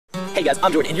Hey guys,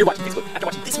 I'm Jordan and you're watching Fixbook. After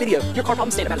watching this video, your car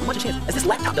problems stand about as much a chance as this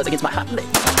laptop does against my hot leg.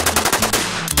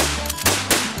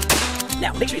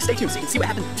 Now, make sure you stay tuned so you can see what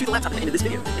happened to the laptop at the end of this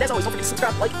video. And as always, don't forget to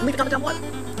subscribe, like, and leave a comment down below.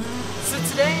 So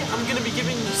today, I'm going to be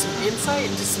giving you some insight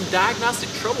into some diagnostic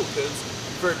trouble codes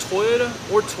for a Toyota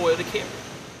or Toyota Camry.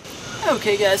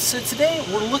 Okay guys, so today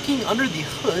we're looking under the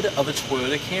hood of a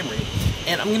Toyota Camry.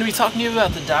 And I'm going to be talking to you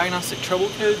about the diagnostic trouble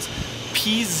codes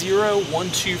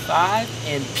P0125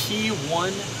 and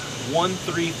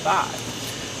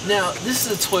P1135. Now, this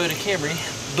is a Toyota Camry,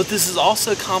 but this is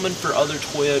also common for other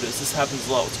Toyotas. This happens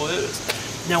a lot with Toyotas.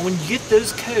 Now, when you get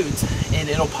those codes, and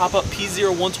it'll pop up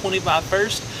P0125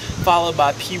 first, followed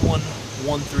by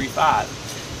P1135.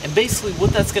 And basically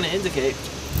what that's going to indicate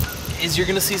is you're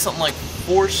going to see something like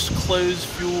forced closed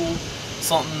fuel,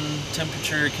 something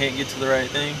temperature, can't get to the right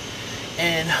thing.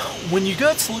 And when you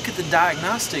go to look at the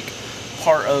diagnostic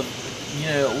part of,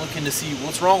 looking to see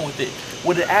what's wrong with it,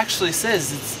 what it actually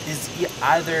says is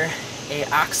either a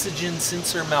oxygen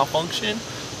sensor malfunction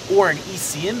or an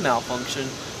ECM malfunction,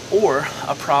 or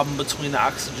a problem between the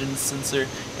oxygen sensor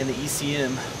and the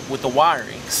ECM with the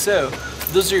wiring. So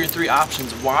those are your three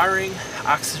options: wiring,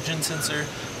 oxygen sensor,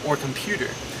 or computer.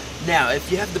 Now, if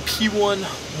you have the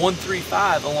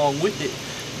P1135 along with it,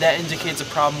 that indicates a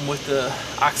problem with the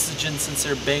oxygen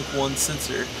sensor bank 1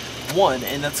 sensor 1,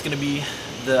 and that's going to be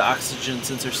the oxygen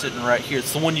sensor sitting right here.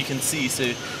 It's the one you can see, so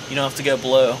you don't have to go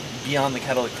beyond the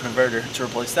catalytic converter to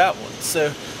replace that one.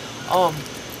 So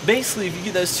basically, if you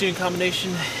get those two in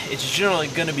combination, it's generally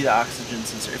going to be the oxygen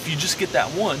sensor. If you just get that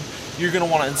one, you're going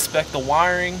to want to inspect the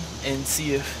wiring and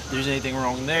see if there's anything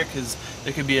wrong there, because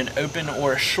there could be an open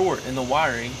or a short in the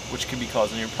wiring, which could be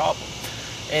causing your problem.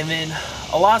 And then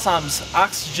a lot of times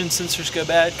oxygen sensors go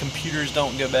bad, computers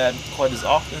don't go bad quite as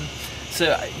often.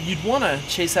 So you'd want to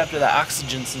chase after the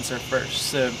oxygen sensor first.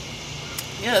 So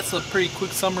yeah, that's a pretty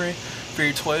quick summary for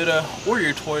your Toyota or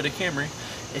your Toyota Camry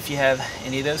if you have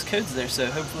any of those codes there. So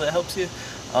hopefully that helps you.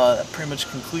 That pretty much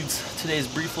concludes today's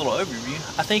brief little overview.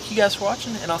 I thank you guys for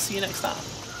watching, and I'll see you next time.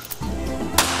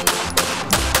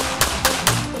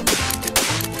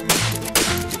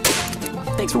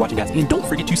 Thanks for watching, guys, and don't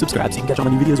forget to subscribe so you can catch all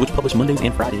my new videos, which publish Mondays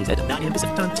and Fridays at 9 a.m.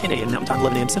 Pacific Time, 10 a.m. Mountain Time,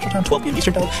 11 a.m. Central Time, 12 p.m.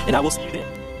 Eastern Time, and I will see you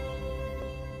then.